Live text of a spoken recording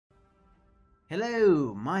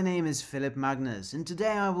Hello, my name is Philip Magnus, and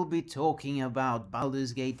today I will be talking about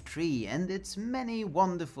Baldur's Gate 3 and its many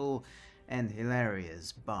wonderful and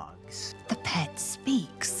hilarious bugs. The pet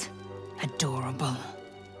speaks. Adorable.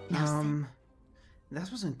 That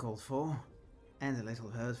wasn't called for, and a little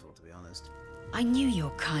hurtful, to be honest. I knew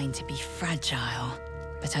your kind to be fragile,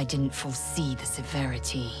 but I didn't foresee the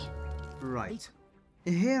severity. Right.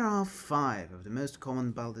 Here are 5 of the most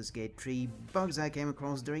common Baldur's Gate 3 bugs I came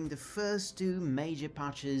across during the first 2 major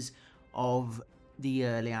patches of the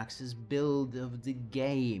early access build of the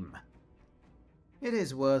game. It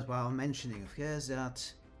is worthwhile mentioning, of course,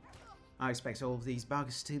 that I expect all of these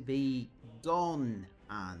bugs to be gone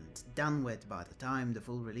and done with by the time the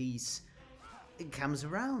full release comes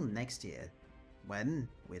around next year. When?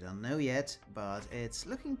 We don't know yet, but it's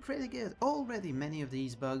looking pretty good. Already many of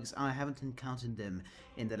these bugs, I haven't encountered them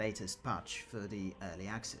in the latest patch for the early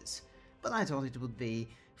access. But I thought it would be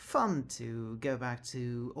fun to go back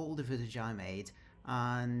to all the footage I made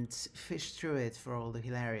and fish through it for all the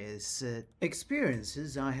hilarious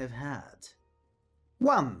experiences I have had.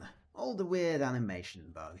 1. All the weird animation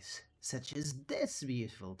bugs, such as this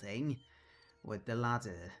beautiful thing with the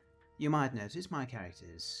ladder. You might notice my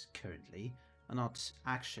characters currently are not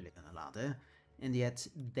actually on a ladder, and yet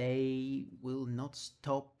they will not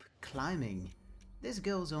stop climbing. This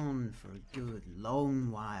goes on for a good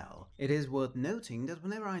long while. It is worth noting that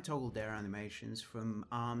whenever I toggled their animations from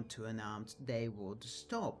armed to unarmed, they would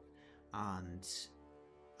stop, and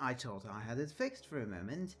I thought I had it fixed for a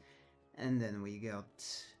moment, and then we got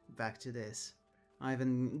back to this. I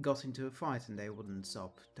even got into a fight and they wouldn't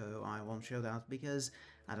stop, though I won't show that because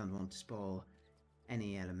I don't want to spoil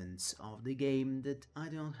any elements of the game that I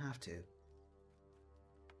don't have to.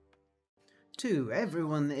 2.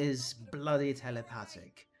 Everyone is bloody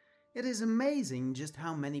telepathic. It is amazing just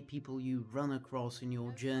how many people you run across in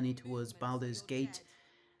your journey towards Baldur's Gate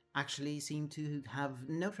actually seem to have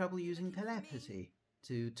no trouble using telepathy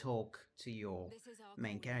to talk to your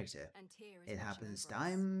main character. It happens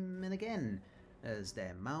time and again, as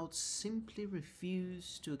their mouths simply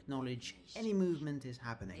refuse to acknowledge any movement is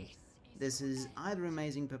happening. This is either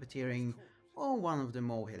amazing puppeteering or one of the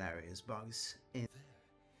more hilarious bugs in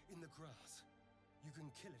the grass. You can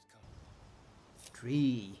kill it.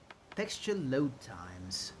 3. Texture load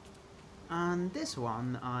times. And this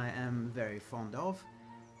one I am very fond of,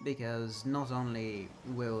 because not only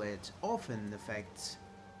will it often affect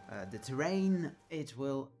the terrain, it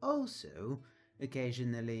will also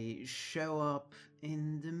occasionally show up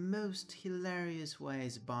in the most hilarious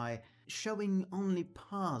ways by showing only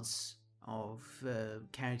parts of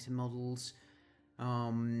character models.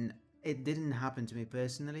 It didn't happen to me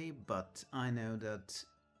personally, but I know that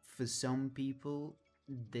for some people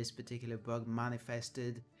this particular bug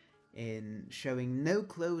manifested in showing no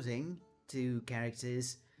clothing to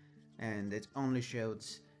characters, and it only showed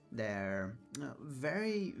their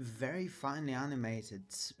very, very finely animated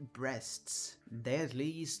breasts. They at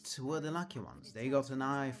least were the lucky ones. They got an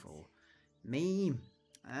eyeful. Me,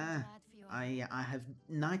 I have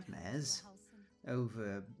nightmares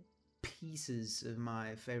over pieces of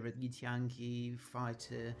my favorite Githyanki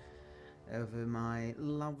fighter, over my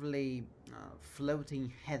lovely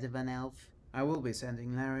floating head of an elf. I will be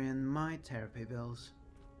sending Larian my therapy bills.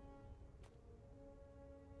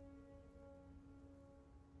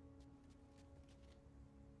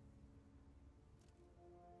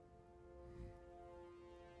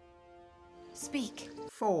 Speak.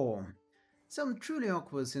 4. Some truly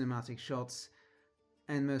awkward cinematic shots,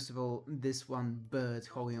 and most of all, this one bird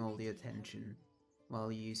holding all the attention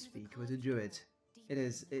while you speak with a druid. It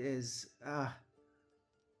is, I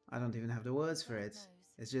don't even have the words for it.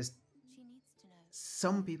 It's just,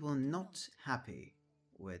 some people are not happy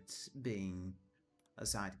with being a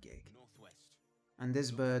sidekick. And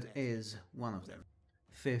this bird is one of them.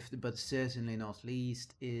 5th, but certainly not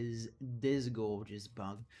least, is this gorgeous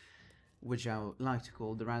bug, which I would like to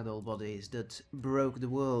call the ragdoll bodies that broke the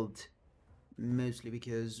world. Mostly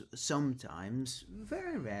because sometimes,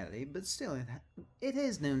 very rarely, but still it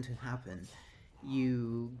is known to happen.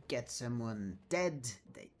 You get someone dead,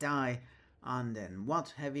 they die, and then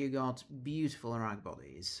what have you got? Beautiful rag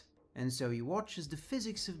bodies. And so you watch as the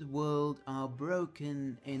physics of the world are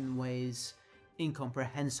broken in ways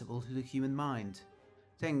incomprehensible to the human mind.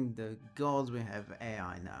 Thank the gods we have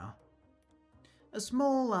AI now. A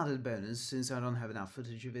small added bonus, since I don't have enough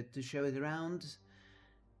footage of it to show it around,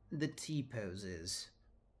 the T-poses,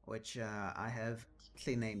 which I have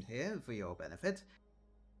clearly named here for your benefit.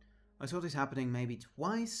 I saw this happening maybe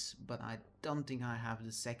twice, but I don't think I have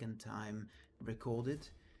the second time recorded,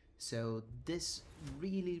 so this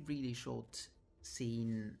really short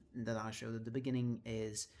scene that I showed at the beginning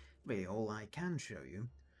is really all I can show you.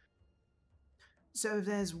 So if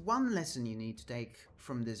there's one lesson you need to take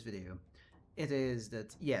from this video, it is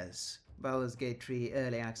that yes, Baldur's Gate 3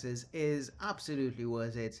 Early Access is absolutely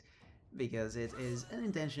worth it, because it is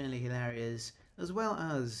unintentionally hilarious as well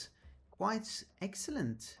as quite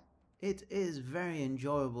excellent. It is very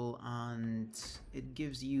enjoyable and it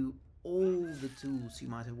gives you all the tools you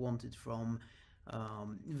might have wanted from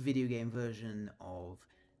video game version of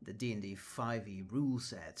the D&D 5e rule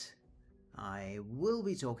set. I will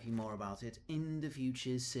be talking more about it in the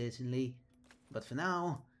future, certainly, but for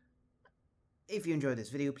now, if you enjoyed this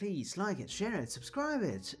video, please like it, share it, subscribe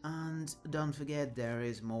it, and don't forget there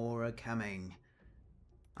is more coming.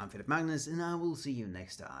 I'm Philip Magnus, and I will see you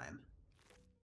next time.